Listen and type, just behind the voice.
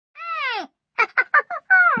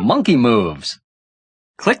Monkey moves.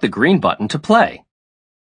 Click the green button to play.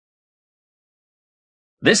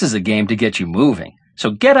 This is a game to get you moving,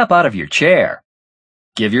 so get up out of your chair.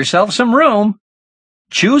 Give yourself some room.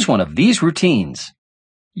 Choose one of these routines.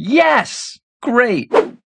 Yes! Great!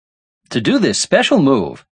 To do this special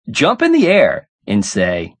move, jump in the air and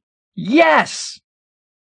say, yes!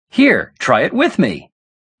 Here, try it with me.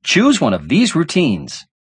 Choose one of these routines.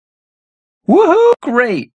 Woohoo!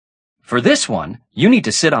 Great! For this one, you need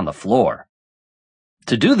to sit on the floor.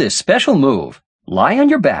 To do this special move, lie on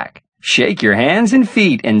your back, shake your hands and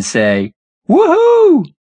feet and say, woohoo!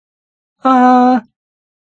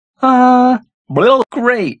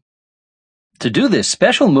 Great! To do this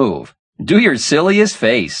special move, do your silliest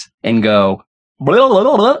face and go,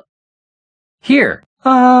 Here,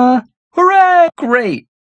 hooray! Great!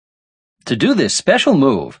 To do this special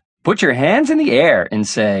move, put your hands in the air and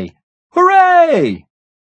say, hooray!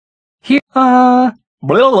 Here,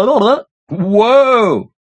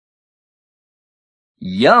 whoa!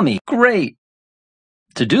 Yummy! Great!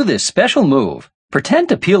 To do this special move, pretend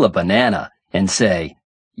to peel a banana and say,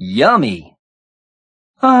 yummy!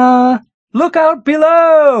 Look out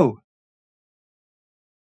below!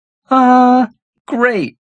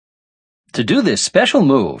 Great! To do this special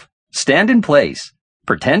move, stand in place,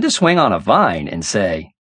 pretend to swing on a vine and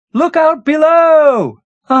say, look out below!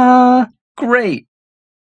 Great!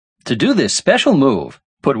 To do this special move,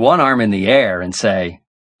 put one arm in the air and say,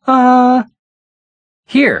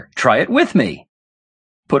 Here, try it with me.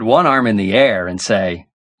 Put one arm in the air and say,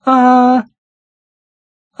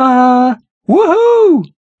 woohoo!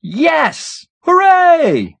 Yes!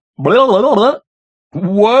 Hooray!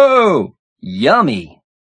 Whoa! Yummy!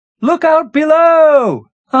 Look out below!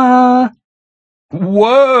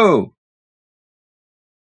 Whoa!